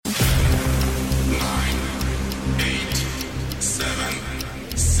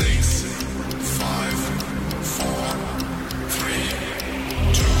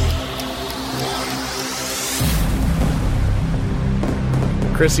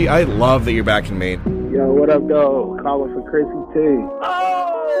Krissy, I love that you're back in Maine. Yo, what up, though? Calling for Krissy T.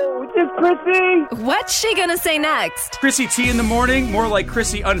 Oh, it's Krissy. What's she gonna say next? Krissy T in the morning, more like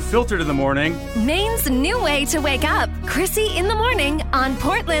Krissy Unfiltered in the morning. Maine's new way to wake up. Krissy in the morning on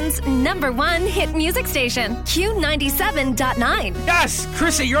Portland's #1 hit music station, Q97.9. Yes,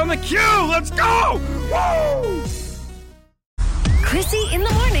 Krissy, you're on the queue. Let's go. Woo! Krissy in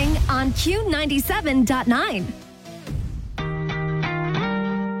the morning on Q97.9.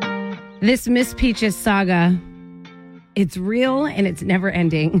 This Miss Peaches saga, it's real and it's never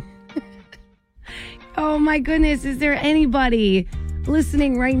ending. Oh my goodness, is there anybody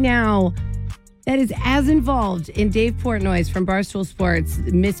listening right now that is as involved in Dave Portnoy's from Barstool Sports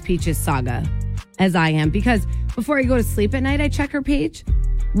Miss Peaches saga as I am? Because before I go to sleep at night, I check her page.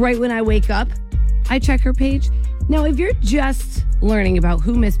 Right when I wake up, I check her page. Now, if you're just learning about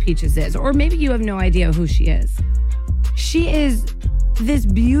who Miss Peaches is, or maybe you have no idea who she is this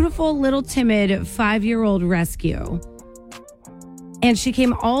beautiful little timid 5-year-old rescue. And she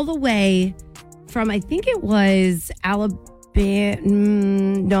came all the way from, I think it was Alabama.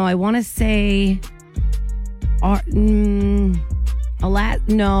 No, I want to say, no,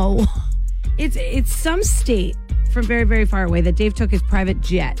 it's some state from very, very far away that Dave took his private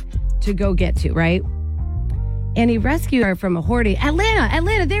jet to go get to, right? And he rescued her from a hoarding.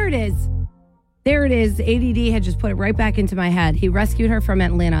 Atlanta, there it is. There it is. ADD had just put it right back into my head. He rescued her from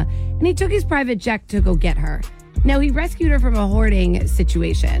Atlanta, and he took his private jet to go get her. Now, he rescued her from a hoarding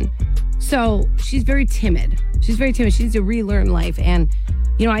situation. So she's very timid. She needs to relearn life. And,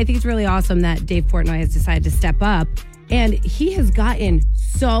 I think it's really awesome that Dave Portnoy has decided to step up. And he has gotten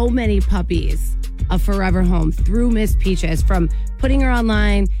so many puppies a forever home through Miss Peaches, from putting her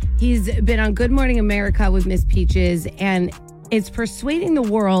online. He's been on Good Morning America with Miss Peaches, and it's persuading the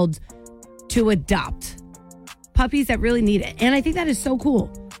world to adopt puppies that really need it. And I think that is so cool.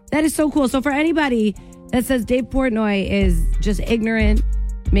 That is so cool. So for anybody that says Dave Portnoy is just ignorant,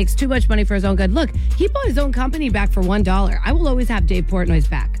 makes too much money for his own good, look, he bought his own company back for $1. I will always have Dave Portnoy's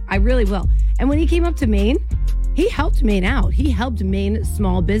back. I really will. And when he came up to Maine, he helped Maine out. He helped Maine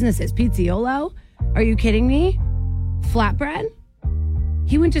small businesses. Pizziolo, are you kidding me? Flatbread.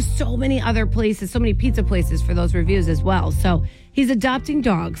 He went to so many other places, so many pizza places for those reviews as well. So he's adopting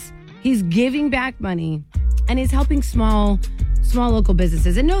dogs. He's giving back money, and he's helping small local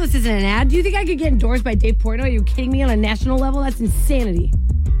businesses. And no, this isn't an ad. Do you think I could get endorsed by Dave Portnoy? Are you kidding me? On a national level? That's insanity.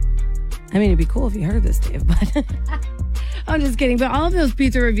 I mean, it'd be cool if you heard this, Dave, but I'm just kidding. But all of those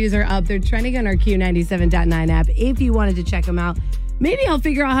pizza reviews are up. They're trending on our Q97.9 app. If you wanted to check them out, maybe I'll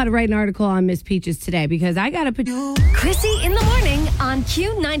figure out how to write an article on Miss Peaches today, because I got to put Krissy in the morning on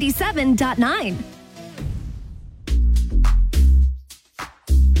Q97.9.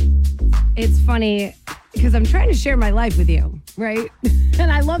 It's funny because I'm trying to share my life with you, right?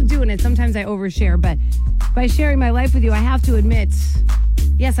 And I love doing it. Sometimes I overshare, but by sharing my life with you, I have to admit,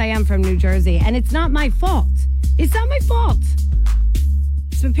 yes, I am from New Jersey, and it's not my fault. It's not my fault.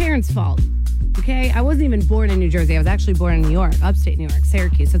 It's my parents' fault, okay? I wasn't even born in New Jersey. I was actually born in New York, upstate New York,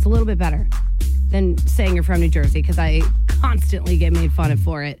 Syracuse. So it's a little bit better than saying you're from New Jersey, because I constantly get made fun of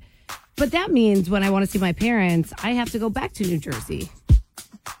for it. But that means when I want to see my parents, I have to go back to New Jersey.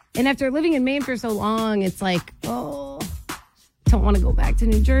 And after living in Maine for so long, it's like, oh, don't want to go back to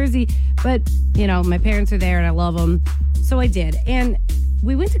New Jersey. But, my parents are there and I love them. So I did. And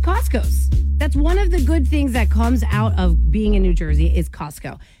we went to Costco's. That's one of the good things that comes out of being in New Jersey is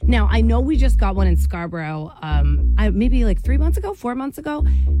Costco. Now, I know we just got one in Scarborough, maybe like 4 months ago.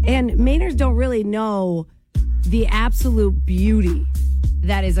 And Mainers don't really know the absolute beauty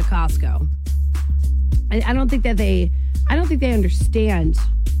that is a Costco. I don't think they understand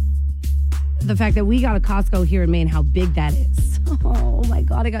the fact that we got a Costco here in Maine, how big that is. Oh my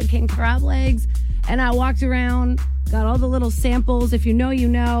God, I got king crab legs, and I walked around, got all the little samples. If you know, you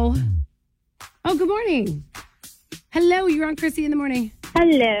know. Oh, good morning. Hello, you're on Krissy in the morning.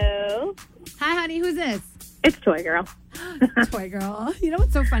 Hello. Hi, honey, who's this? It's Toy Girl. Toy Girl. You know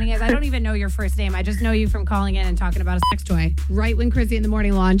what's so funny is I don't even know your first name. I just know you from calling in and talking about a sex toy right when Krissy in the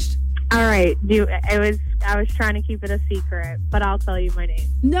morning launched. All right. I was trying to keep it a secret, but I'll tell you my name.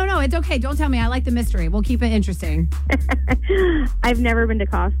 No, it's okay. Don't tell me. I like the mystery. We'll keep it interesting. I've never been to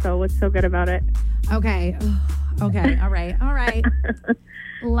Costco. What's so good about it? Okay. Okay. All right.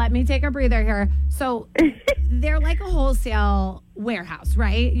 Let me take a breather here. So they're like a wholesale warehouse,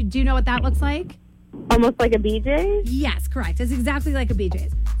 right? Do you know what that looks like? Almost like a BJ's? Yes, correct. It's exactly like a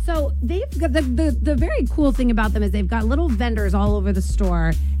BJ's. So they've got the very cool thing about them is they've got little vendors all over the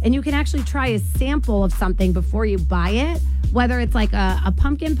store, and you can actually try a sample of something before you buy it, whether it's like a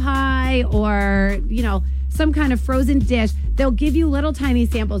pumpkin pie or, some kind of frozen dish. They'll give you little tiny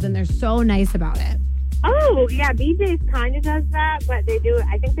samples, and they're so nice about it. Oh, yeah, BJ's kind of does that, but I think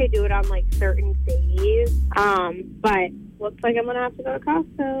they do it on, like, certain days. But looks like I'm going to have to go to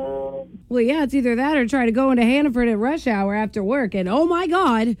Costco. Well, yeah, it's either that or try to go into Hannaford at rush hour after work. And, oh, my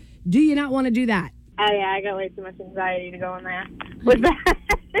God, do you not want to do that? Oh, yeah, I got way too much anxiety to go in there with that.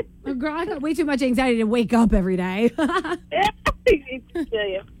 Oh, girl, I got way too much anxiety to wake up every day. I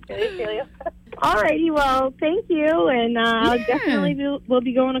feel you. All righty, well, thank you, and I'll definitely we'll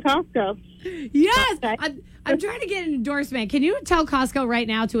be going to Costco. Yes, I'm trying to get an endorsement. Can you tell Costco right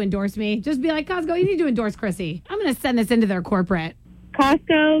now to endorse me? Just be like, Costco, you need to endorse Krissy. I'm going to send this into their corporate.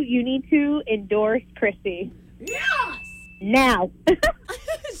 Costco, you need to endorse Krissy. Yes! Now.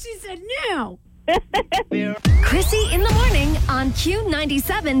 She said now. Krissy in the morning on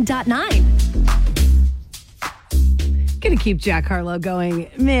Q97.9. Gonna keep Jack Harlow going.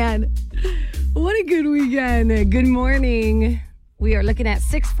 Man, what a good weekend. Good morning. We are looking at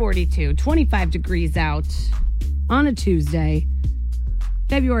 6:42, 25 degrees out on a Tuesday,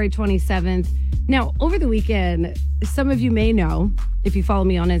 February 27th. Now, over the weekend, some of you may know, if you follow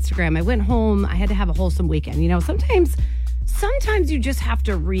me on Instagram, I went home. I had to have a wholesome weekend. Sometimes you just have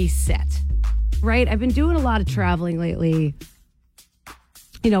to reset, right? I've been doing a lot of traveling lately.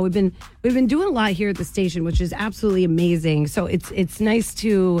 We've been doing a lot here at the station, which is absolutely amazing. So it's nice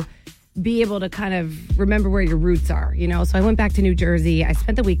to be able to kind of remember where your roots are, So I went back to New Jersey. I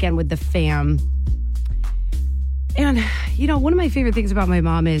spent the weekend with the fam. And, one of my favorite things about my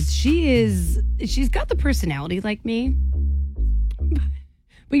mom is she's got the personality like me.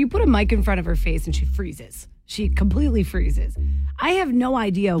 But you put a mic in front of her face and she freezes. She completely freezes. I have no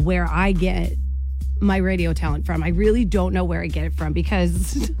idea where I get my radio talent from. I really don't know where I get it from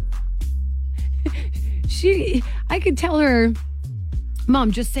because I could tell her,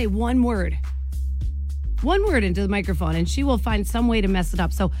 Mom, just say one word into the microphone and she will find some way to mess it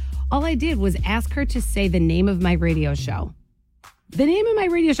up. So all I did was ask her to say the name of my radio show. The name of my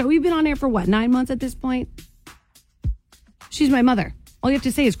radio show. We've been on air for 9 months at this point? She's my mother. All you have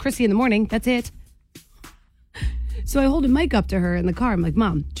to say is Krissy in the morning. That's it. So I hold a mic up to her in the car. I'm like,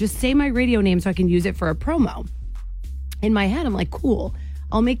 Mom, just say my radio name so I can use it for a promo. In my head, I'm like, cool.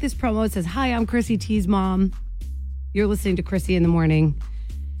 I'll make this promo. It says, hi, I'm Krissy T's mom. You're listening to Krissy in the morning.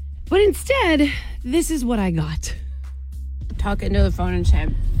 But instead, this is what I got. Talk into the phone and say,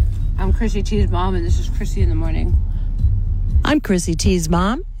 I'm Krissy T's mom, and this is Krissy in the morning. I'm Krissy T's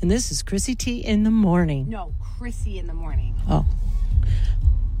mom, and this is Krissy T in the morning. No, Krissy in the morning. Oh.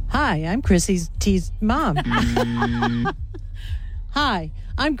 Hi, I'm Krissy T's mom. Hi,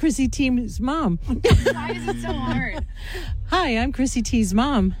 I'm Krissy T's mom. Why is it so hard? Hi, I'm Krissy T's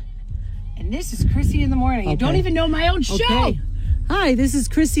mom. And this is Krissy in the morning. Okay. You don't even know my own show. Okay. Hi, this is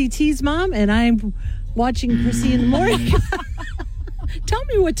Krissy T's mom, and I'm watching Krissy in the morning. Tell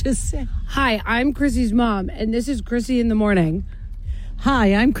me what to say. Hi, I'm Krissy's mom, and this is Krissy in the morning.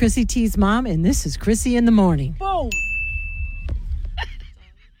 Hi, I'm Krissy T's mom, and this is Krissy in the morning. Boom.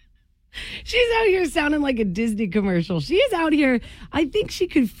 She's out here sounding like a Disney commercial. She is out here. I think she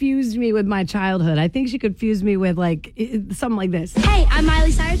confused me with my childhood. I think she confused me with something like this. Hey, I'm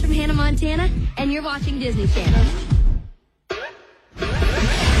Miley Cyrus from Hannah, Montana, and you're watching Disney Channel.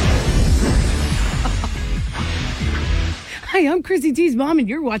 Hi, I'm Krissy T's mom, and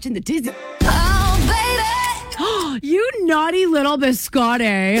you're watching the Disney. Oh, baby! You naughty little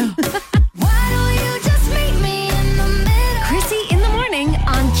biscotti. Why don't you just meet me in the middle? Krissy in the morning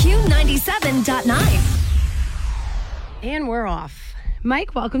on Q97.9. And we're off.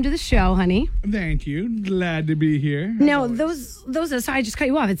 Mike, welcome to the show, honey. Thank you. Glad to be here. No, those. Sorry, I just cut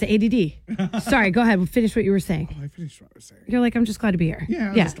you off. It's the ADD. Sorry, go ahead. Finish what you were saying. Oh, I finished what I was saying. You're like, I'm just glad to be here. Yeah,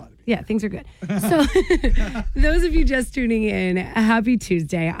 I'm just glad to be here. Yeah, things are good. So, those of you just tuning in, happy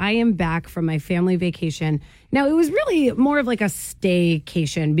Tuesday. I am back from my family vacation. Now, it was really more of like a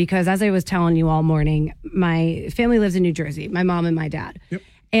staycation because, as I was telling you all morning, my family lives in New Jersey, my mom and my dad. Yep.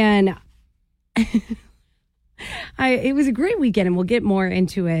 And it was a great weekend, and we'll get more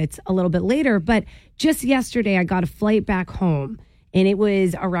into it a little bit later. But just yesterday, I got a flight back home, and it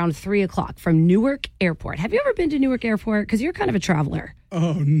was around 3 o'clock from Newark Airport. Have you ever been to Newark Airport? Because you're kind of a traveler.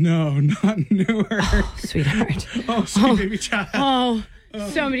 Oh, no, not Newark. Oh, sweetheart. Oh, sweet baby child.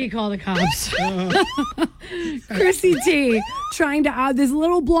 Somebody call the cops. Krissy T trying to this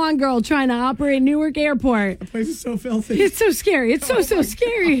little blonde girl trying to operate Newark Airport. The place is so filthy. It's so scary. It's so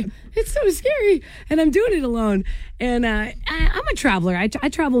scary. It's so scary. And I'm doing it alone. And I'm a traveler. I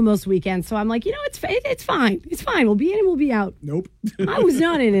travel most weekends. So I'm like, it's fine. It's fine. We'll be in and we'll be out. Nope. I was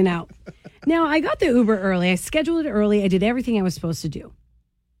not in and out. Now, I got the Uber early. I scheduled it early. I did everything I was supposed to do.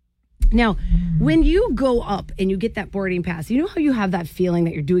 Now, when you go up and you get that boarding pass, you know how you have that feeling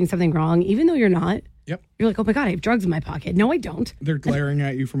that you're doing something wrong, even though you're not? Yep. You're like, oh my God, I have drugs in my pocket. No, I don't. They're glaring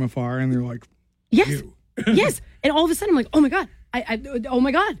at you from afar and they're like, yes. You. Yes. And all of a sudden I'm like, oh my God. Oh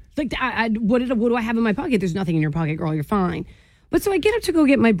my God. Like, what do I have in my pocket? There's nothing in your pocket, girl. You're fine. But so I get up to go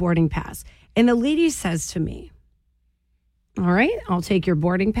get my boarding pass. And the lady says to me, all right, I'll take your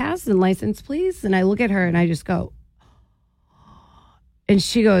boarding pass and license, please. And I look at her and I just go, and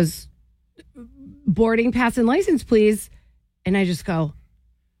she goes, boarding pass and license, please. And I just go,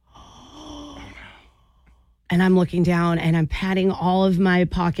 oh. And I'm looking down and I'm patting all of my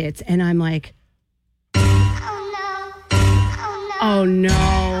pockets and I'm like, oh no.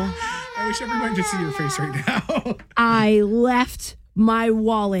 I wish everyone could see your face right now. I left my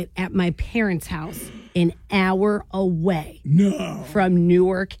wallet at my parents' house an hour away. No. From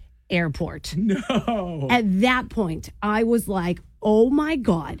Newark Airport. No. At that point, I was like, oh my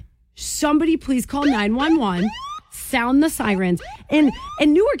God, somebody please call 911, sound the sirens. And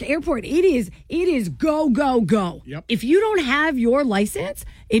Newark Airport, it is go, go, go. Yep. If you don't have your license,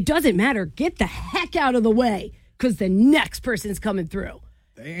 it doesn't matter. Get the heck out of the way because the next person's coming through.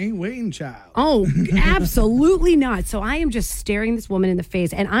 They ain't waiting, child. Oh, absolutely not. So I am just staring this woman in the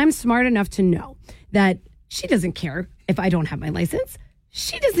face, and I'm smart enough to know that she doesn't care if I don't have my license.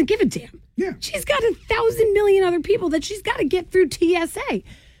 She doesn't give a damn. Yeah. She's got 1,000 million other people that she's got to get through TSA.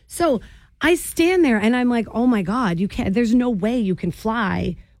 So I stand there and I'm like, oh my God, you can't, there's no way you can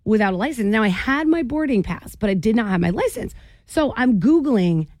fly without a license. Now I had my boarding pass, but I did not have my license. So I'm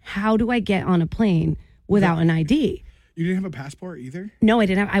Googling, how do I get on a plane without an ID? You didn't have a passport either? No, I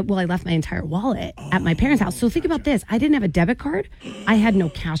didn't have. I left my entire wallet at my parents' house. So think about this. I didn't have a debit card. I had no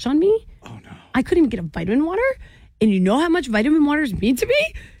cash on me. Oh, no. I couldn't even get a vitamin water. And you know how much vitamin waters mean to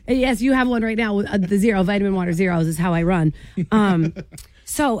me? And yes, you have one right now. The zero, vitamin water zeros is how I run.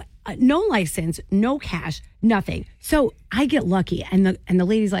 So no license, no cash, nothing. So I get lucky. And the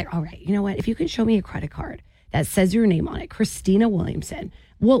lady's like, all right, you know what? If you can show me a credit card that says your name on it, Christina Williamson,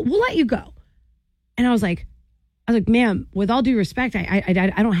 we'll let you go. And I was like, ma'am, with all due respect, I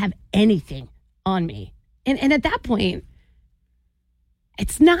don't have anything on me. And at that point,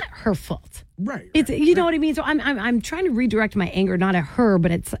 it's not her fault. Right. It's you know what I mean? So I'm trying to redirect my anger, not at her,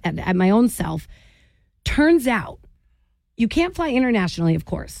 but it's at my own self. Turns out you can't fly internationally, of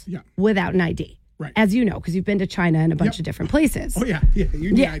course, without an ID. Right. As you know, because you've been to China and a bunch of different places. Oh, yeah. Yeah,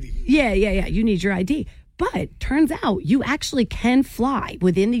 you need ID. Yeah. You need your ID. But turns out you actually can fly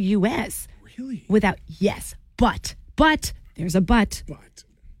within the U.S. Really? Without, yes. But, there's a but. But.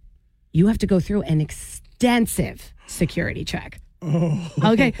 You have to go through an extensive security check. Oh.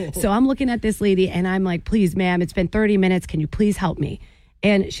 Okay. So I'm looking at this lady and I'm like, please, ma'am, it's been 30 minutes. Can you please help me?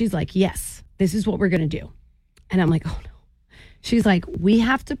 And she's like, yes, this is what we're going to do. And I'm like, oh no. She's like, we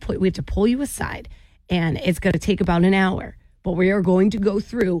have to pull you aside and it's going to take about an hour, but we are going to go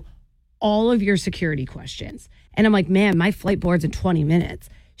through all of your security questions. And I'm like, ma'am, my flight board's in 20 minutes.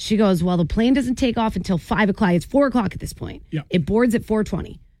 She goes, well, the plane doesn't take off until 5 o'clock. It's 4 o'clock at this point. Yep. It boards at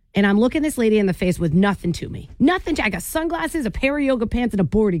 4:20. And I'm looking this lady in the face with nothing to me. Nothing. I got sunglasses, a pair of yoga pants, and a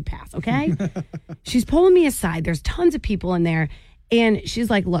boarding pass, okay? She's pulling me aside. There's tons of people in there. And she's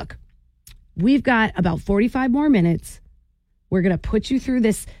like, look, we've got about 45 more minutes. We're going to put you through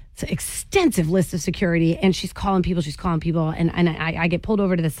this extensive list of security. And she's calling people. And I get pulled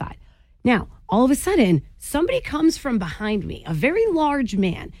over to the side. Now, all of a sudden, somebody comes from behind me, a very large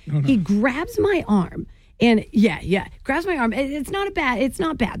man. Oh, no. He grabs my arm. And grabs my arm. It's not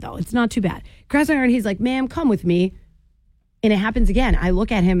bad though. It's not too bad. Grabs my arm and he's like, ma'am, come with me. And it happens again. I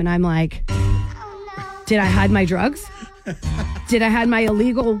look at him and I'm like, did I hide my drugs? Did I hide my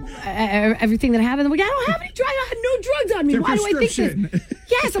illegal, everything that I have? And I'm like, I don't have any drugs. I had no drugs on me. Why do I think this?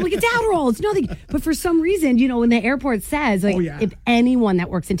 Yes, I'm like, it's Adderall. It's nothing. But for some reason, when the airport says, like, if anyone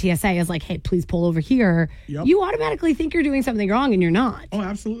that works in TSA is like, hey, please pull over here, you automatically think you're doing something wrong and you're not. Oh,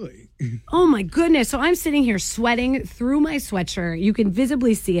 absolutely. Oh my goodness. So I'm sitting here sweating through my sweatshirt. You can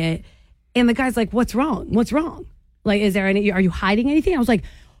visibly see it. And the guy's like, what's wrong? What's wrong? Like, are you hiding anything? I was like,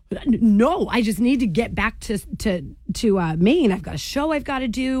 no, I just need to get back to Maine. I've got a show I've got to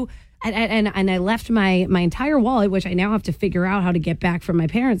do. And I left my entire wallet, which I now have to figure out how to get back from my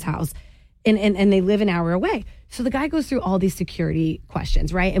parents' house. And they live an hour away. So the guy goes through all these security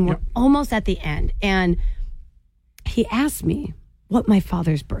questions, right? And we're almost at the end. And he asked me what my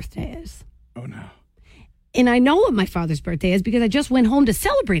father's birthday is. Oh, no. And I know what my father's birthday is because I just went home to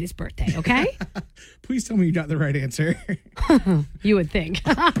celebrate his birthday, okay? Please tell me you got the right answer. You would think.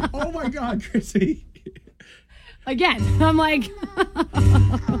 Oh, my God, Krissy. Again, I'm like...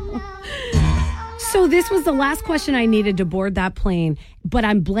 So this was the last question I needed to board that plane, but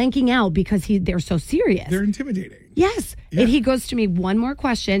I'm blanking out because they're so serious. They're intimidating. Yes. Yeah. And he goes to me, one more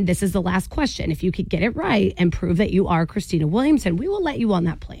question. This is the last question. If you could get it right and prove that you are Christina Williamson, we will let you on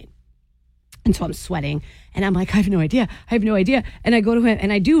that plane. And so I'm sweating and I'm like, I have no idea. And I go to him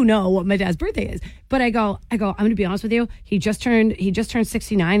and I do know what my dad's birthday is. But I go, I'm going to be honest with you. He just turned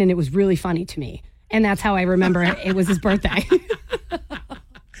 69 and it was really funny to me. And that's how I remember it was his birthday.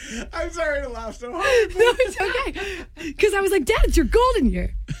 I'm sorry to laugh so hard. No, it's okay. Because I was like, Dad, it's your golden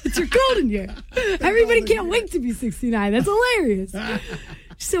year. It's your golden year. Everybody can't wait to be 69. That's hilarious.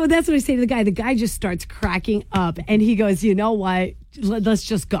 So that's what I say to the guy. The guy just starts cracking up and he goes, you know what? Let's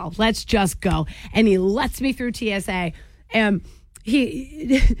just go. Let's just go. And he lets me through TSA. And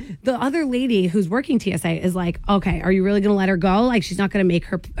the other lady who's working TSA is like, okay, are you really going to let her go? Like, she's not going to make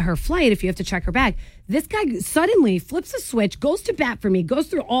her flight if you have to check her bag. This guy suddenly flips a switch, goes to bat for me, goes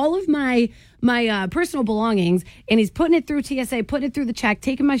through all of my personal belongings, and he's putting it through TSA, putting it through the check,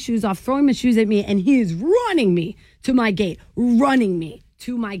 taking my shoes off, throwing my shoes at me, and he is running me to my gate.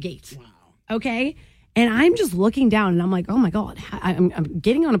 Wow. Okay? And I'm just looking down, and I'm like, oh, my God. I'm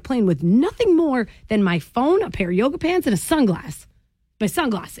getting on a plane with nothing more than my phone, a pair of yoga pants, and my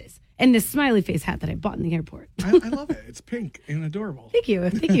sunglasses, and this smiley face hat that I bought in the airport. I love it. It's pink and adorable. Thank you. I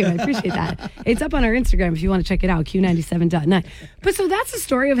appreciate that. It's up on our Instagram if you want to check it out, Q97.9. But so that's the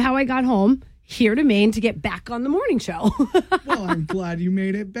story of how I got home here to Maine to get back on the morning show. Well, I'm glad you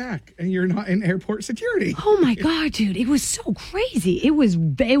made it back and you're not in airport security. Oh my God, dude. It was so crazy. It was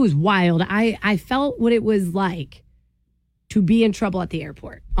wild. I felt what it was like to be in trouble at the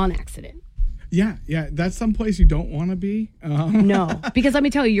airport on accident. Yeah. That's someplace you don't want to be. No, because let me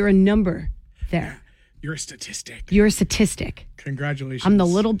tell you, you're a number there. You're a statistic. Congratulations. Congratulations. I'm the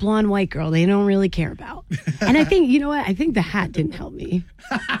little blonde white girl they don't really care about. And I think, you know what? I think the hat didn't help me.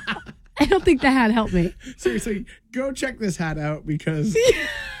 I don't think the hat helped me. Seriously, go check this hat out because,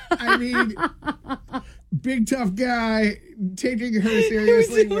 I mean, big tough guy taking her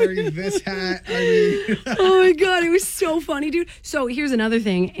seriously wearing this hat. I mean. Oh my God, it was so funny, dude. So here's another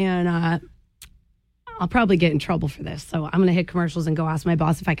thing, and I'll probably get in trouble for this. So I'm going to hit commercials and go ask my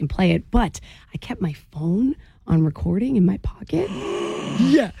boss if I can play it. But I kept my phone on recording in my pocket.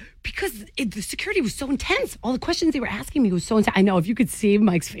 Yeah. Because the security was so intense. All the questions they were asking me was so intense. I know, if you could see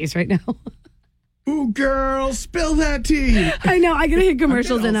Mike's face right now. Ooh, girl, spill that tea. I know. I'm going to hit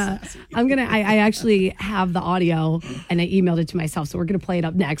commercials and I actually have the audio and I emailed it to myself. So we're going to play it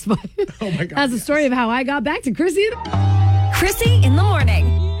up next. But oh my God. That's the story of how I got back to Krissy. Krissy in the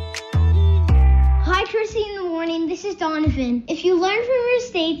morning. Hi, Krissy in the morning. This is Donovan. If you learn from your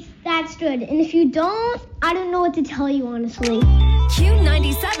mistakes, that's good. And if you don't, I don't know what to tell you, honestly.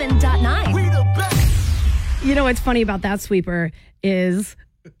 Q97.9. You know what's funny about that, Sweeper, is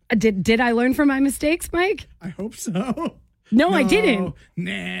did I learn from my mistakes, Mike? I hope so. No, I didn't.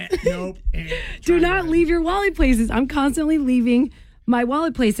 Nah, nope. Do not leave your wallet places. I'm constantly leaving my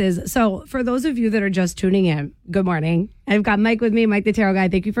wallet places. So for those of you that are just tuning in, good morning. I've got Mike with me, Mike the Tarot Guy.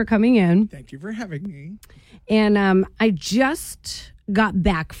 Thank you for coming in. Thank you for having me. And I just got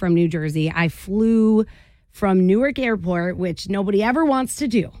back from New Jersey. I flew from Newark Airport, which nobody ever wants to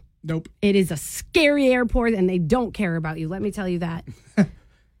do. Nope. It is a scary airport and they don't care about you. Let me tell you that.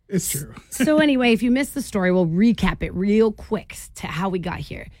 It's true. So anyway, if you missed the story, we'll recap it real quick to how we got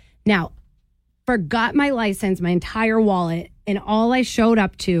here. Now, forgot my license, my entire wallet, and all I showed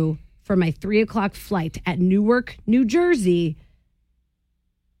up to for my 3:00 flight at Newark, New Jersey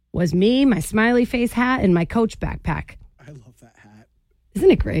was me, my smiley face hat, and my Coach backpack. I love that hat.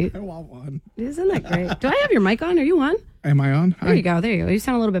 Isn't it great? I want one. Isn't that great? Do I have your mic on? Are you on? Am I on? There you go. You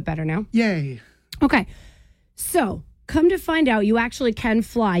sound a little bit better now. Yay. Okay. So come to find out, you actually can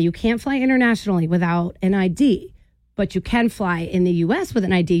fly. You can't fly internationally without an ID, but you can fly in the U.S. with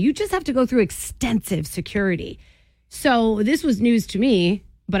an ID. You just have to go through extensive security. So this was news to me,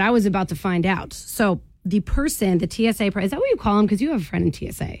 but I was about to find out. So the person, the TSA, is that what you call him? Because you have a friend in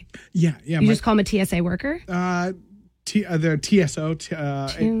TSA. Yeah. You just call him a TSA worker? The TSO.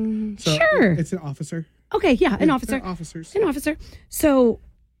 Sure. It's an officer. Okay, yeah, an officer. An officer. So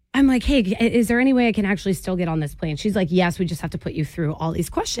I'm like, hey, is there any way I can actually still get on this plane? She's like, yes, we just have to put you through all these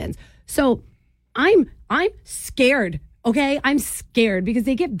questions. So I'm scared, okay? I'm scared because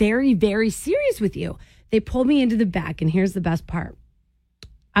they get very, very serious with you. They pull me into the back, and here's the best part.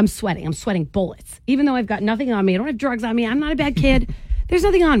 I'm sweating bullets. Even though I've got nothing on me, I don't have drugs on me, I'm not a bad kid. There's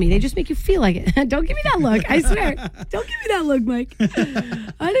nothing on me. They just make you feel like it. Don't give me that look. I swear. Don't give me that look, Mike.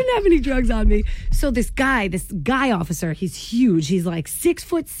 I didn't have any drugs on me. So this guy officer, he's huge. He's like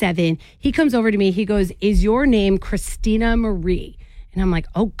 6'7". He comes over to me. He goes, "Is your name Christina Marie?" And I'm like,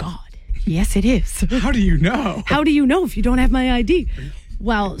 "Oh, God. Yes, it is." How do you know? How do you know if you don't have my ID?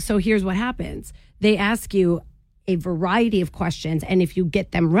 Well, so here's what happens. They ask you a variety of questions, and if you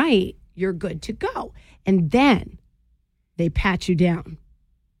get them right, you're good to go. And then they pat you down.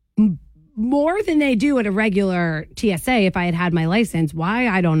 More than they do at a regular TSA if I had my license. Why?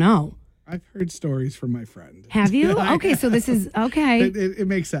 I don't know. I've heard stories from my friend. Have you? Okay, so this is, okay. It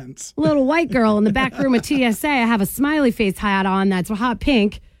makes sense. Little white girl in the back room of TSA. I have a smiley face hat on that's hot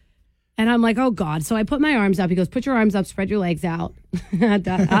pink. And I'm like, oh, God. So I put my arms up. He goes, "Put your arms up, spread your legs out."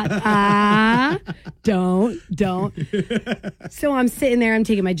 Don't. So I'm sitting there. I'm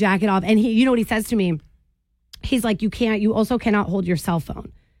taking my jacket off. And you know what he says to me? He's like, you also cannot hold your cell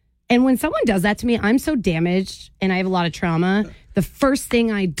phone. And when someone does that to me, I'm so damaged and I have a lot of trauma. The first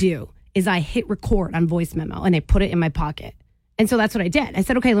thing I do is I hit record on voice memo and I put it in my pocket. And so that's what I did. I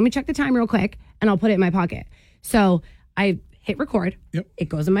said, okay, let me check the time real quick and I'll put it in my pocket. So I hit record. Yep. It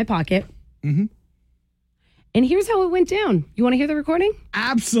goes in my pocket. Mm-hmm. And here's how it went down. You want to hear the recording?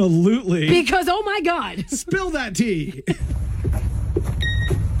 Absolutely. Because, oh my God. Spill that tea.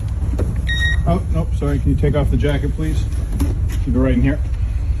 Oh, nope, sorry. Can you take off the jacket, please? Keep it right in here.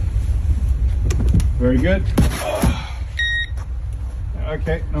 Very good.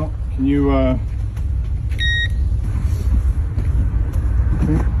 Okay, no. Can you, a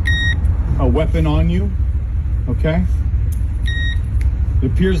weapon on you? Okay.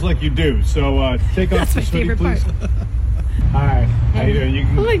 It appears like you do. So, take off the hoodie, please. Hi. How you doing?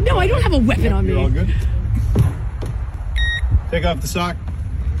 I'm like, no, I don't have a weapon on me. You're all good? Take off the sock.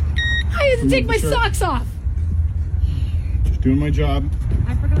 I had to take my socks off. Just doing my job.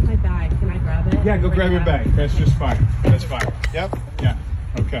 I forgot my bag. Can I grab it? Yeah, go grab your bag. That's just fine. That's fine. Yep. Yeah.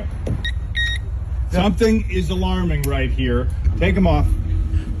 Okay. Something is alarming right here. Take them off.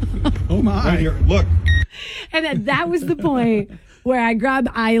 Oh my. Right here. Look. And then that was the point where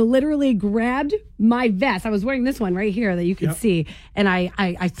I literally grabbed my vest. I was wearing this one right here that you can see. And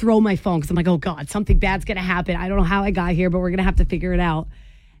I throw my phone because I'm like, oh God, something bad's going to happen. I don't know how I got here, but we're going to have to figure it out.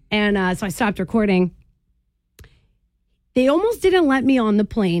 And so I stopped recording. They almost didn't let me on the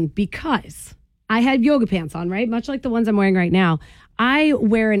plane because I had yoga pants on, right? Much like the ones I'm wearing right now. I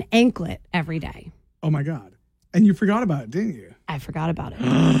wear an anklet every day. Oh my God. And you forgot about it, didn't you? I forgot about it.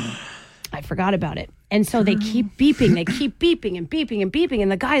 I forgot about it. And so they keep beeping. They keep beeping and beeping and beeping.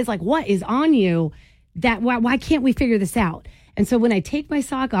 And the guy is like, "What is on you? Why can't we figure this out?" And so when I take my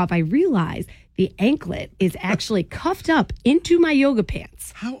sock off, I realize the anklet is actually cuffed up into my yoga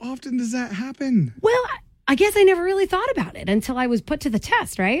pants. How often does that happen? Well, I guess I never really thought about it until I was put to the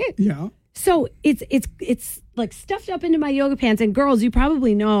test, right? Yeah. So it's like stuffed up into my yoga pants. And girls, you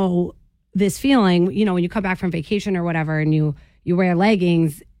probably know this feeling, you know, when you come back from vacation or whatever and you wear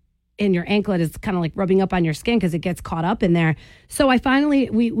leggings and your anklet is kind of like rubbing up on your skin because it gets caught up in there. So I finally,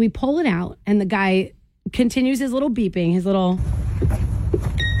 we pull it out and the guy continues his little beeping, his little...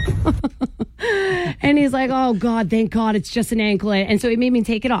 And he's like, "Oh God, thank God it's just an anklet." And so he made me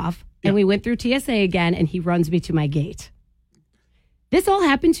take it off. And we went through TSA again and he runs me to my gate. This all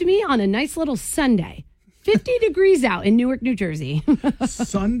happened to me on a nice little Sunday. 50 degrees out in Newark, New Jersey.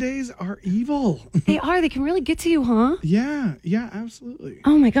 Sundays are evil. They are. They can really get to you, huh? Yeah, absolutely.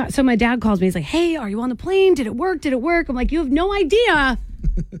 Oh my God. So my dad calls me. He's like, "Hey, are you on the plane? Did it work? I'm like, you have no idea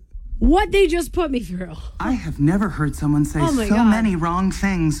what they just put me through. I have never heard someone say so many wrong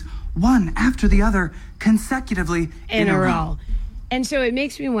things, one after the other, consecutively in a row. And so it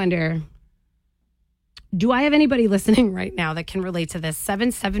makes me wonder, do I have anybody listening right now that can relate to this?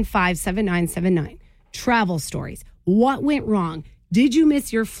 775-7979. Travel stories. What went wrong? Did you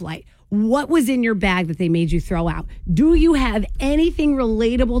miss your flight? What was in your bag that they made you throw out? Do you have anything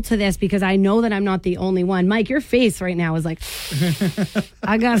relatable to this? Because I know that I'm not the only one. Mike, your face right now is like,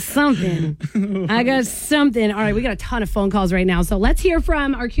 I got something. All right, we got a ton of phone calls right now. So let's hear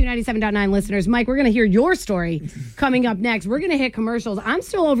from our Q97.9 listeners. Mike, we're going to hear your story coming up next. We're going to hit commercials. I'm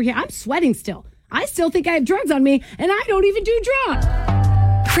still over here. I'm sweating still. I still think I have drugs on me, and I don't even do drugs.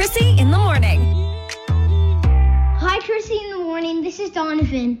 Krissy in the morning. Hi, Krissy in the morning. This is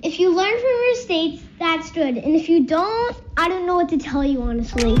Donovan. If you learn from your mistakes, that's good. And if you don't, I don't know what to tell you,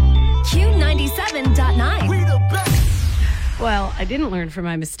 honestly. Q97.9. Well, I didn't learn from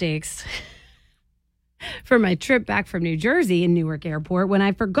my mistakes for my trip back from New Jersey in Newark Airport when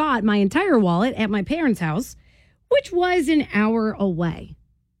I forgot my entire wallet at my parents' house, which was an hour away.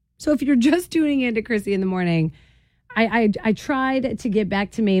 So if you're just tuning in to Krissy in the morning, I tried to get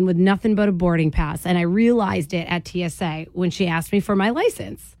back to Maine with nothing but a boarding pass, and I realized it at TSA when she asked me for my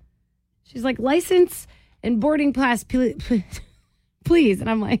license. She's like, license and boarding pass, please. And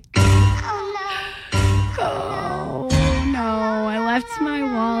I'm like, oh, no, I left my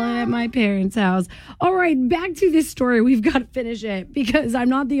wallet at my parents' house. All right, back to this story. We've got to finish it because I'm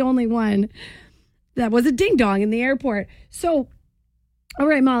not the only one that was a ding-dong in the airport. So, all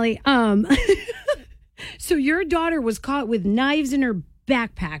right, Molly, so your daughter was caught with knives in her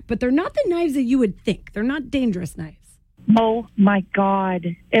backpack, but they're not the knives that you would think. They're not dangerous knives. Oh, my God.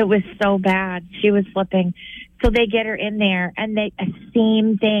 It was so bad. She was slipping. So they get her in there, and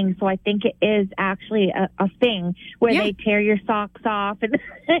same thing. So I think it is actually a thing where they tear your socks off and,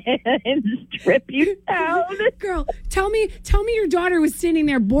 and strip you down. Girl, tell me your daughter was sitting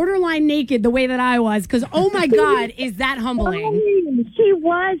there borderline naked the way that I was, because, oh, my God, is that humbling? She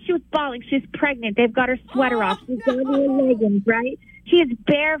was bawling. She's pregnant. They've got her sweater off. She's got her leggings, right? She is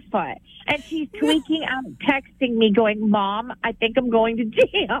barefoot, and she's tweaking out, texting me, going, Mom, I think I'm going to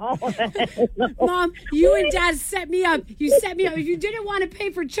jail. Mom, you and Dad set me up. You set me up. If you didn't want to pay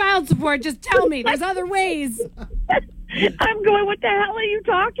for child support, just tell me. There's other ways. I'm going, what the hell are you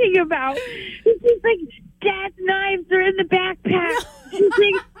talking about? She's like, Dad's knives are in the backpack.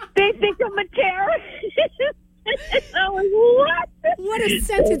 They think I'm a terrorist. I was what? What a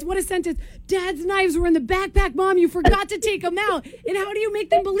sentence. What a sentence. Dad's knives were in the backpack, Mom. You forgot to take them out. And how do you make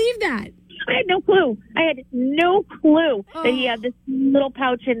them believe that? I had no clue. That he had this little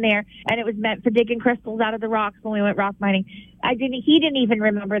pouch in there, and it was meant for digging crystals out of the rocks when we went rock mining. He didn't even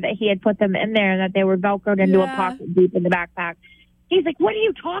remember that he had put them in there and that they were Velcroed into a pocket deep in the backpack. He's like, what are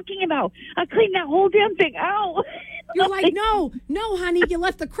you talking about? I cleaned that whole damn thing out. You're like, no, honey, you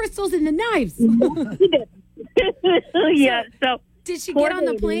left the crystals in the knives. He did. Yeah, so did she get on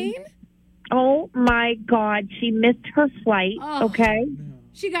the plane? Oh my God, she missed her flight. Okay,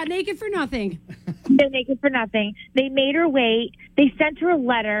 she got naked for nothing. Naked for nothing. They made her wait. They sent her a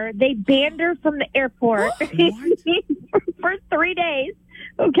letter. They banned her from the airport for 3 days.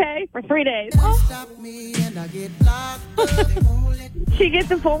 Okay, for 3 days. She gets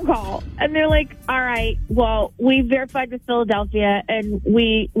a phone call, and they're like, all right, well, we verified with Philadelphia, and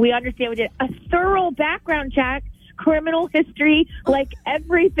we understand we did a thorough background check, criminal history, like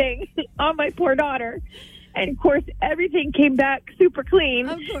everything on my poor daughter. And, of course, everything came back super clean.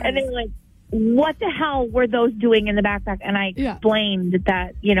 And they were like, what the hell were those doing in the backpack? And I explained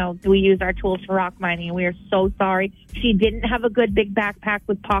that, we use our tools for rock mining, and we are so sorry. She didn't have a good big backpack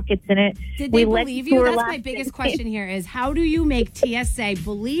with pockets in it. Did they believe you? That's my biggest question here is, how do you make TSA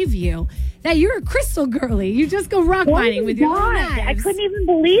believe you that you're a crystal girly? You just go rock mining with your own knives. I couldn't even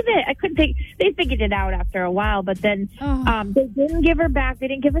believe it. They figured it out after a while, but then they didn't give her back. They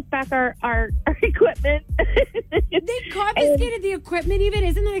didn't give us back our equipment. They confiscated the equipment even?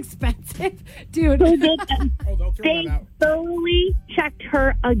 Isn't that expensive? Dude. They thoroughly checked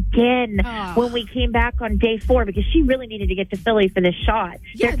her again when we came back on day 4 because she really needed to get to Philly for this shot.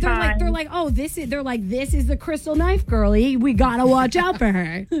 Yeah, they're like, this is the crystal knife girly. We gotta watch out for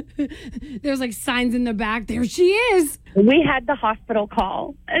her. There's like signs in the back. There she is. We had the hospital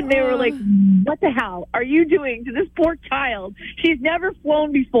call, and they were like, what the hell are you doing to this poor child? She's never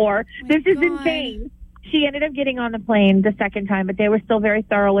flown before. This is insane. She ended up getting on the plane the second time, but they were still very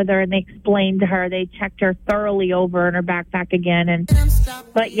thorough with her, and they explained to her. They checked her thoroughly over in her backpack again.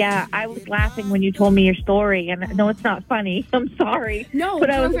 But yeah, I was laughing when you told me your story, and no, it's not funny. I'm sorry. No, but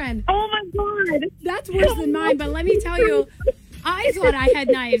girlfriend. Oh my God. That's worse than mine, but let me tell you, I thought I had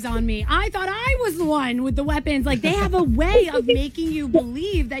knives on me. I thought I was the one with the weapons. Like, they have a way of making you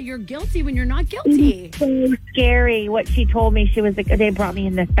believe that you're guilty when you're not guilty. It's so scary what she told me. She was like, they brought me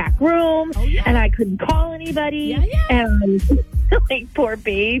in this back room, and I couldn't call anybody. And like, poor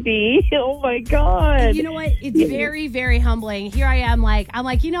baby. Oh, my God. You know what? It's very, very humbling. Here I am, I'm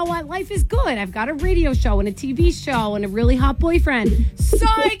like, you know what? Life is good. I've got a radio show and a TV show and a really hot boyfriend.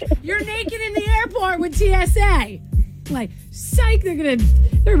 Psych! You're naked in the airport with TSA. Like, psych,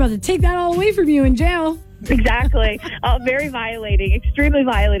 they're about to take that all away from you in jail. Exactly. Very violating, extremely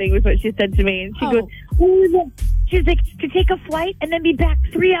violating was what she said to me. And she goes, she's like, to take a flight and then be back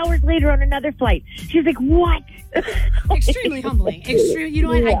 3 hours later on another flight. She's like, what? Extremely humbling. You know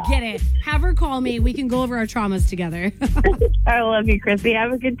what? I get it. Have her call me. We can go over our traumas together. I love you, Krissy.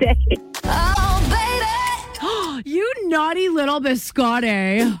 Have a good day. Oh, baby. You naughty little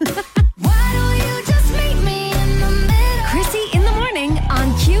biscotti. Krissy in the morning on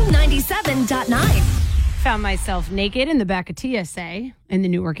Q97.9. Found myself naked in the back of TSA in the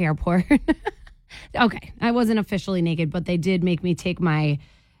Newark airport. Okay, I wasn't officially naked, but they did make me take my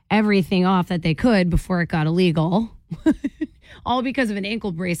everything off that they could before it got illegal. All because of an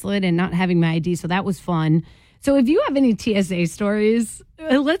ankle bracelet and not having my ID. So that was fun. So if you have any TSA stories,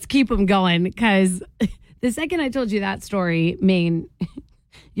 let's keep them going, because the second I told you that story, Maine,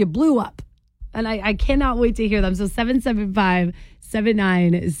 you blew up. And I cannot wait to hear them. So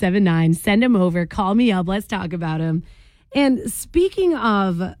 775-7979. Send them over. Call me up. Let's talk about them. And speaking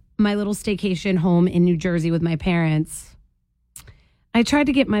of my little staycation home in New Jersey with my parents, I tried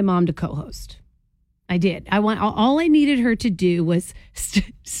to get my mom to co-host. I did. All I needed her to do was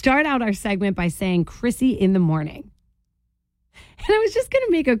start out our segment by saying Krissy in the morning. And I was just going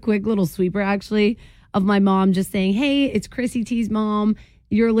to make a quick little sweeper, actually, of my mom just saying, hey, it's Krissy T's mom.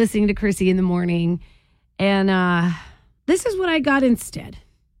 You're listening to Krissy in the morning. And this is what I got instead.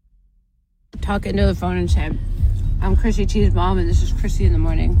 Talking to the phone and said, I'm Krissy T's mom, and this is Krissy in the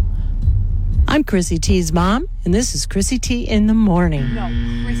morning. I'm Krissy T's mom, and this is Krissy T in the morning. No,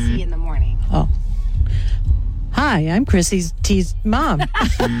 Krissy in the morning. Oh. Hi, I'm Krissy T's mom.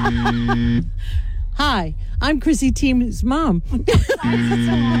 Hi, I'm Krissy T's mom. Why is it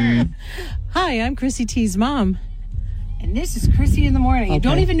so hard? Hi, I'm Krissy T's mom. And this is Krissy in the morning. Okay. I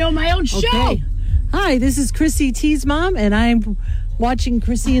don't even know my own show. Okay. Hi, this is Krissy T's mom, and I'm watching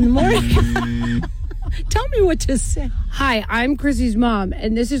Krissy in the morning. Tell me what to say. Hi, I'm Krissy's mom,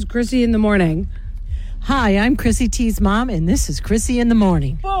 and this is Krissy in the morning. Hi, I'm Krissy T's mom, and this is Krissy in the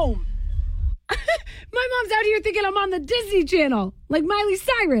morning. Boom. My mom's out here thinking I'm on the Disney Channel, like Miley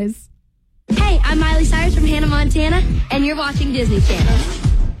Cyrus. Hey, I'm Miley Cyrus from Hannah, Montana, and you're watching Disney Channel.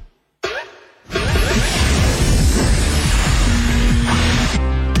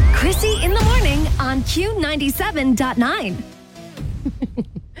 Krissy in the morning on Q97.9.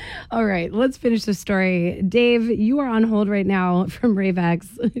 All right, let's finish the story. Dave, you are on hold right now from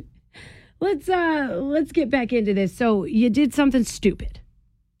Ravex. Let's get back into this. So you did something stupid,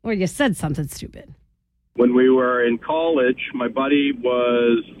 or you said something stupid. When we were in college, my buddy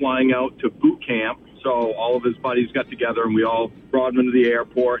was flying out to boot camp. So all of his buddies got together and we all brought him into the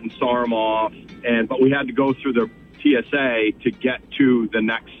airport and saw him off. But we had to go through the TSA to get to the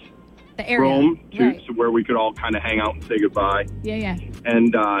next room to where we could all kind of hang out and say goodbye. Yeah.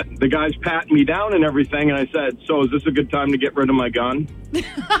 And the guy's patting me down and everything. And I said, so is this a good time to get rid of my gun? This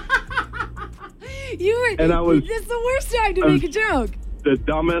is the worst time to make a joke. The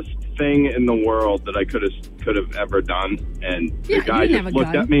dumbest thing in the world that I could have ever done. And the guy just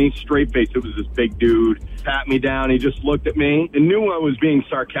looked at me straight face. It was this big dude, pat me down. He just looked at me and knew I was being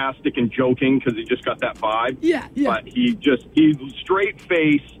sarcastic and joking because he just got that vibe. Yeah. But he straight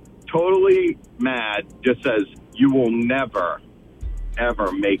face, totally mad, just says, you will never,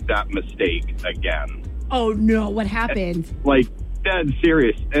 ever make that mistake again. Oh, no. What happened? Like, dead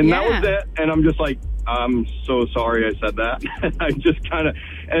serious. And that was it. And I'm just like, I'm so sorry I said that. I just kind of,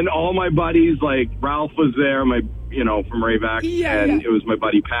 and all my buddies, like Ralph was there, from Ravex, and it was my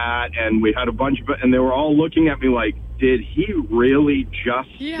buddy Pat, and we had a bunch of, and they were all looking at me like, did he really just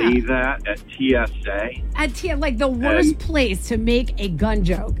say that at TSA? Like the worst place to make a gun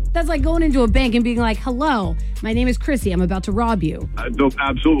joke. That's like going into a bank and being like, hello, my name is Krissy. I'm about to rob you. The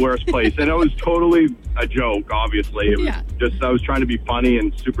absolute worst place. And it was totally a joke, obviously. It was just, I was trying to be funny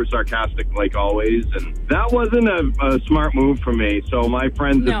and super sarcastic like always. And that wasn't a smart move for me. So my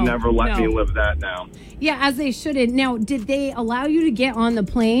friends have never let me live that down. Yeah, as they shouldn't. Now, did they allow you to get on the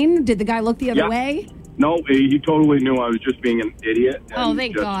plane? Did the guy look the other way? No, he totally knew I was just being an idiot. Oh,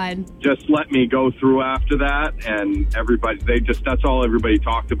 thank God. Just let me go through after that, and that's all everybody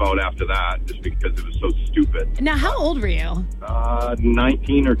talked about after that, just because it was so stupid. Now, how old were you?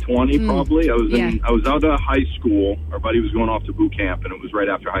 19 or 20, probably. I was out of high school. Our buddy was going off to boot camp, and it was right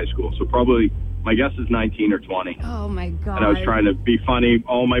after high school. So probably, my guess is 19 or 20. Oh, my God. And I was trying to be funny.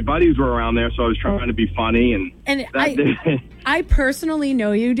 All my buddies were around there, so I was trying to be funny. And I personally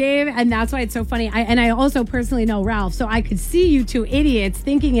know you, Dave, and that's why it's so funny. I also personally know Ralph, so I could see you two idiots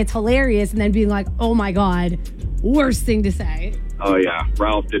thinking it's hilarious and then being like, oh, my God, worst thing to say. Oh, yeah.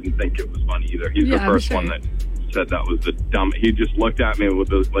 Ralph didn't think it was funny either. He's the first one that said that was the dumb. He just looked at me with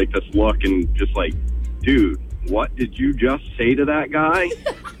this look and just like, dude, what did you just say to that guy?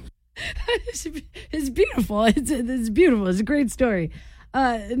 It's beautiful. It's beautiful. It's a great story.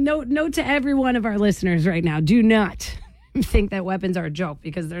 Note to every one of our listeners right now, do not think that weapons are a joke,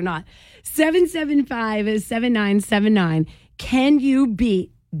 because they're not. 775-7979. Can you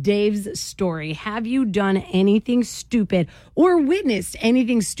beat Dave's story? Have you done anything stupid or witnessed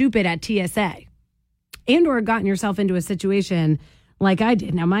anything stupid at TSA? And or gotten yourself into a situation like I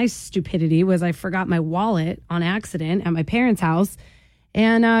did. Now, my stupidity was I forgot my wallet on accident at my parents' house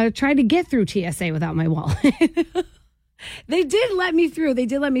and tried to get through TSA without my wallet. They did let me through.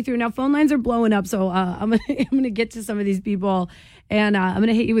 Now, phone lines are blowing up, so I'm gonna get to some of these people, and I'm going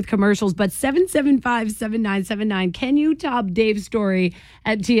to hit you with commercials. But 775-7979, can you top Dave's story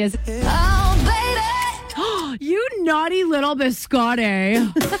at TS? Oh, baby! You naughty little biscotti.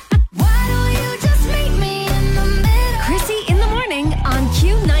 Why don't you just meet me in the middle? Krissy in the morning on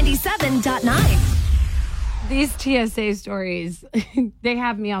Q97.9. These TSA stories, they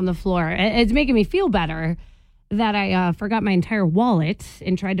have me on the floor. It's making me feel better that I forgot my entire wallet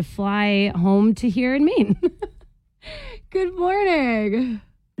and tried to fly home to here in Maine. Good morning.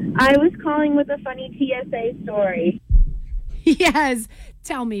 I was calling with a funny TSA story. Yes,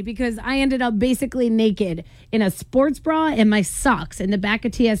 tell me, because I ended up basically naked in a sports bra and my socks in the back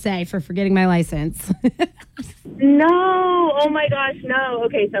of TSA for forgetting my license. No, oh my gosh, no.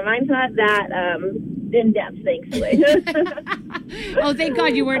 Okay, so mine's not that in-depth, thankfully. Oh, thank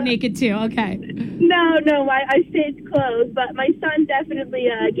God you weren't naked too. Okay. No, I stayed close, but my son definitely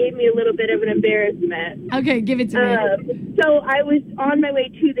gave me a little bit of an embarrassment. Okay, give it to me. So I was on my way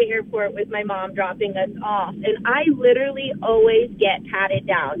to the airport with my mom dropping us off, and I literally always get patted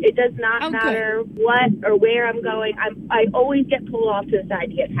down. It does not matter what or where I'm going. I always get pulled off to the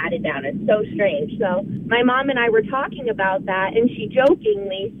side to get patted down. It's so strange. So my mom and I were talking about that, and she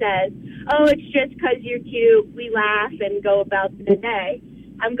jokingly says, "Oh, it's just because you're cute. We laugh and go about the day."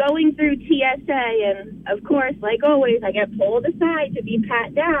 I'm going through TSA, and of course, like always, I get pulled aside to be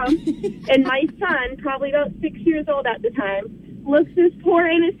pat down. And my son, probably about 6 years old at the time, looks this poor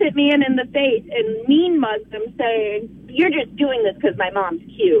innocent man in the face and mean mugs him, saying, "You're just doing this because my mom's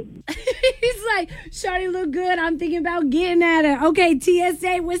cute." He's like, "Shawty look good. I'm thinking about getting at her." Okay,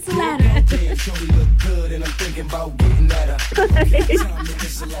 TSA, whistle at her.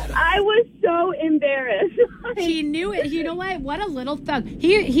 I was so embarrassed. He knew it. You know what? What a little thug.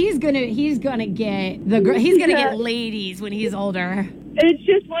 He's gonna get get ladies when he's older. It's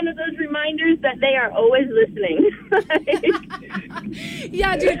just one of those reminders that they are always listening.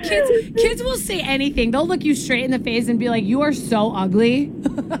 Yeah, dude, kids will say anything. They'll look you straight in the face and be like, "You are so ugly."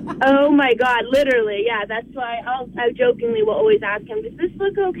 Oh my God, literally. Yeah, that's why I jokingly will always ask him, "Does this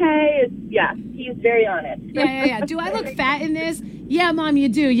look okay?" Yeah, he's very honest. Yeah. Do I look fat in this? Yeah, Mom, you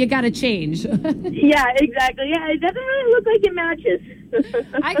do. You got to change. Yeah, exactly. Yeah, it doesn't really look like it matches.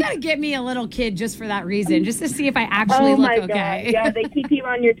 I got to get me a little kid just for that reason, just to see if I actually look okay. God. Yeah, they keep you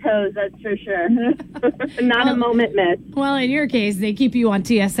on your toes, that's for sure. Not a moment missed. Well, in your case, they keep you on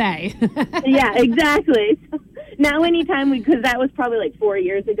TSA. Yeah, exactly. Now anytime because that was probably like 4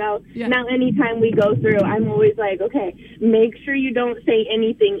 years ago. Yeah. Now anytime we go through, I'm always like, okay, make sure you don't say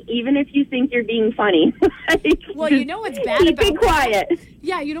anything, even if you think you're being funny. Well, you know what's bad about keep it quiet.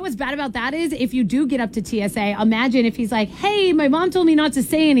 Yeah, you know what's bad about that is if you do get up to TSA, imagine if he's like, "Hey, my mom told me not to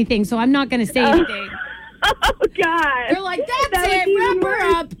say anything, so I'm not going to say anything." Oh, God. They're like, "That's it. Wrap her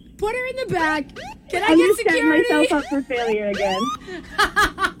up. Put her in the back. Can I get security?" I'm myself up for failure again.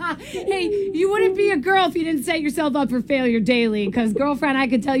 Hey, you wouldn't be a girl if you didn't set yourself up for failure daily, because, girlfriend, I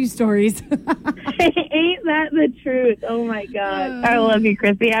could tell you stories. Ain't that the truth? Oh, my God. I love you,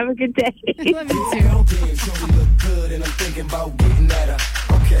 Krissy. Have a good day. I love you, too.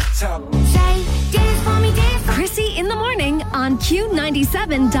 Krissy in the morning on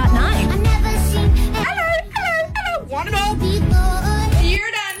Q97.9. Hello. Want it all?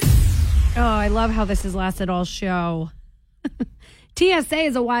 You're done. Oh, I love how this has lasted all show. TSA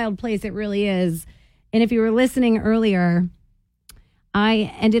is a wild place. It really is. And if you were listening earlier,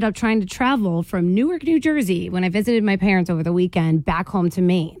 I ended up trying to travel from Newark, New Jersey when I visited my parents over the weekend back home to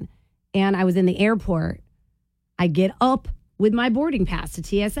Maine. And I was in the airport. I get up with my boarding pass to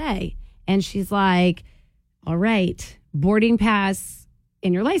TSA. And she's like, "All right, boarding pass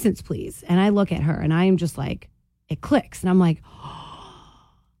and your license, please." And I look at her and I am just like, it clicks. And I'm like,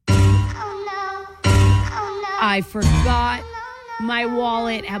 I forgot my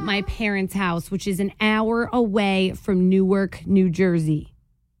wallet at my parents' house, which is an hour away from Newark, New Jersey.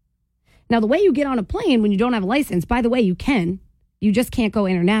 Now, the way you get on a plane when you don't have a license, by the way, you just can't go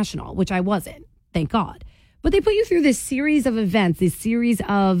international, which I wasn't, thank God. But they put you through this series of events, this series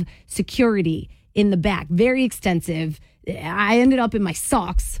of security in the back, very extensive. I ended up in my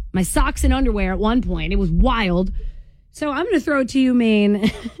socks and underwear at one point. It was wild. So I'm going to throw it to you, Maine.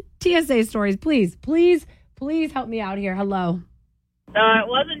 TSA stories, please help me out here. Hello. It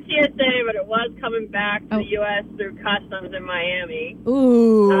wasn't TSA, but it was coming back to the U.S. through customs in Miami.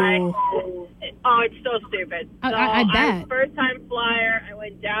 Ooh. It's so stupid. I bet. I was a first-time flyer. I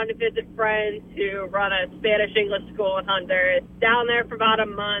went down to visit friends who run a Spanish-English school in Honduras. Down there for about a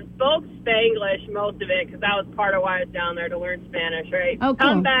month. Spoke Spanglish, most of it, because that was part of why I was down there, to learn Spanish, right? Oh, cool.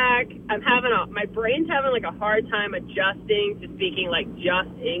 Come back. My brain's having, like, a hard time adjusting to speaking, like, just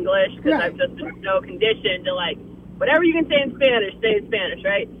English, because I've just been so conditioned to, like, whatever you can say in Spanish, say in Spanish,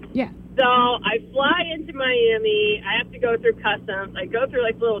 right? Yeah. So I fly into Miami. I have to go through customs. I go through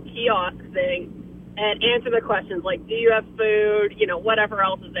like the little kiosk thing and answer the questions like, do you have food? You know, whatever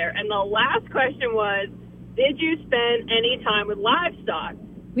else is there. And the last question was, did you spend any time with livestock?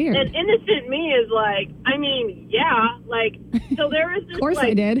 Weird. And innocent me is like, I mean, yeah. Like, so there was this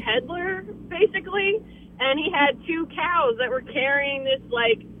like peddler, basically, and he had 2 cows that were carrying this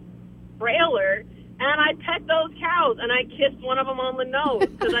like trailer. And I pet those cows, and I kissed one of them on the nose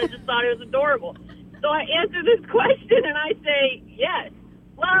because I just thought it was adorable. So I answer this question, and I say, yes.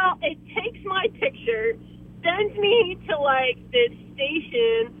 Well, it takes my picture, sends me to, like, this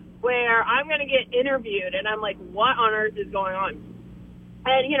station where I'm going to get interviewed, and I'm like, what on earth is going on?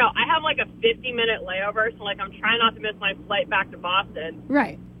 And, you know, I have, like, a 50-minute layover, so, like, I'm trying not to miss my flight back to Boston.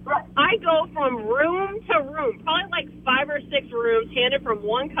 Right. I go from room to room, probably like 5 or 6 rooms, handed from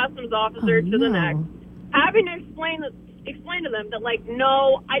one customs officer to the next, having to explain to them that, like,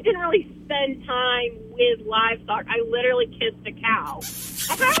 no, I didn't really spend time with livestock. I literally kissed a cow.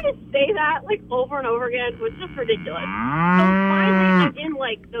 I had to say that, like, over and over again, so it's just ridiculous. So finally, I'm in,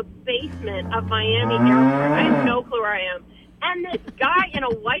 like, the basement of Miami Airport. I have no clue where I am. And this guy in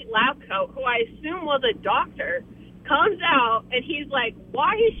a white lab coat, who I assume was a doctor, comes out, and he's like,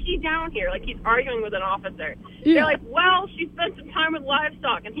 why is she down here? Like, he's arguing with an officer. Yeah. They're like, well, she spent some time with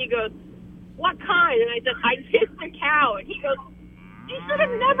livestock. And he goes, what kind? And I said, I kissed a cow. And he goes, you should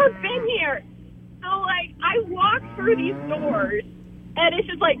have never been here. So, like, I walk through these doors, and it's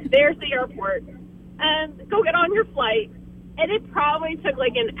just like, there's the airport. And go get on your flight. And it probably took,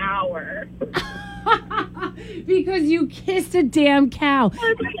 like, an hour. Because you kissed a damn cow.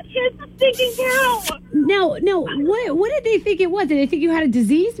 I kissed a stinking cow. No, what did they think it was? Did they think you had a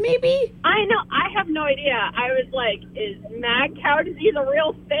disease, maybe? I know. I have no idea. I was like, is mad cow disease a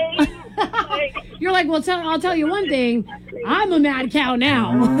real thing? Like, you're like, well, I'll tell you one thing. I'm a mad cow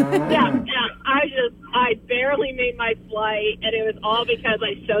now. Yeah. I barely made my flight, and it was all because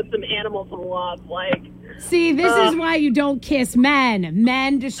I showed some animals some love. Like, see, this is why you don't kiss men.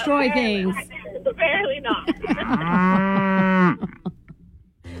 Men destroy things. Apparently not.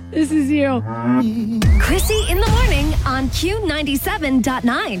 This is you. Krissy in the morning on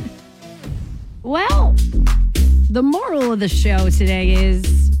Q97.9. Well, the moral of the show today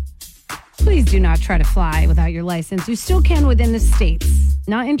is, please do not try to fly without your license. You still can within the states,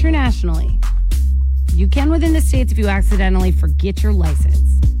 not internationally. You can within the states if you accidentally forget your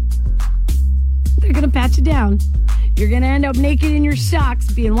license. They're going to pat you down. You're going to end up naked in your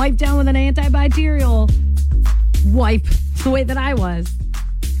socks, being wiped down with an antibacterial wipe, the way that I was.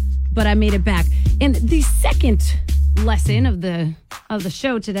 But I made it back. And the second lesson of the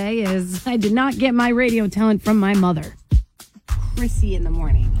show today is I did not get my radio talent from my mother. Krissy in the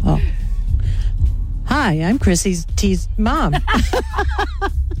morning. Oh. Hi, I'm Krissy T's mom.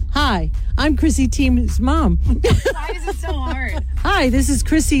 Hi, I'm Krissy T's mom. Why is it so hard? Hi, this is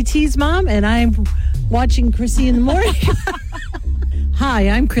Krissy T's mom, and I'm watching Krissy in the morning. Hi,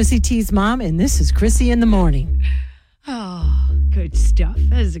 I'm Krissy T's mom, and this is Krissy in the morning. Oh, good stuff.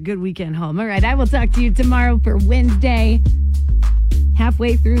 That is a good weekend home. All right, I will talk to you tomorrow for Wednesday.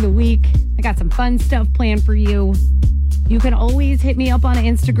 Halfway through the week. I got some fun stuff planned for you. You can always hit me up on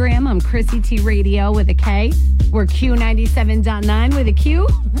Instagram. I'm Krissy T Radio with a K. We're Q97.9 with a Q.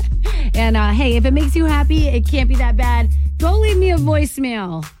 And hey, if it makes you happy, it can't be that bad. Go leave me a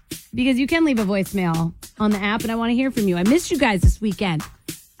voicemail, because you can leave a voicemail on the app, and I want to hear from you. I missed you guys this weekend.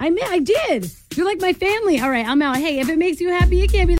 I did. You're like my family. All right, I'm out. Hey, if it makes you happy, it can't be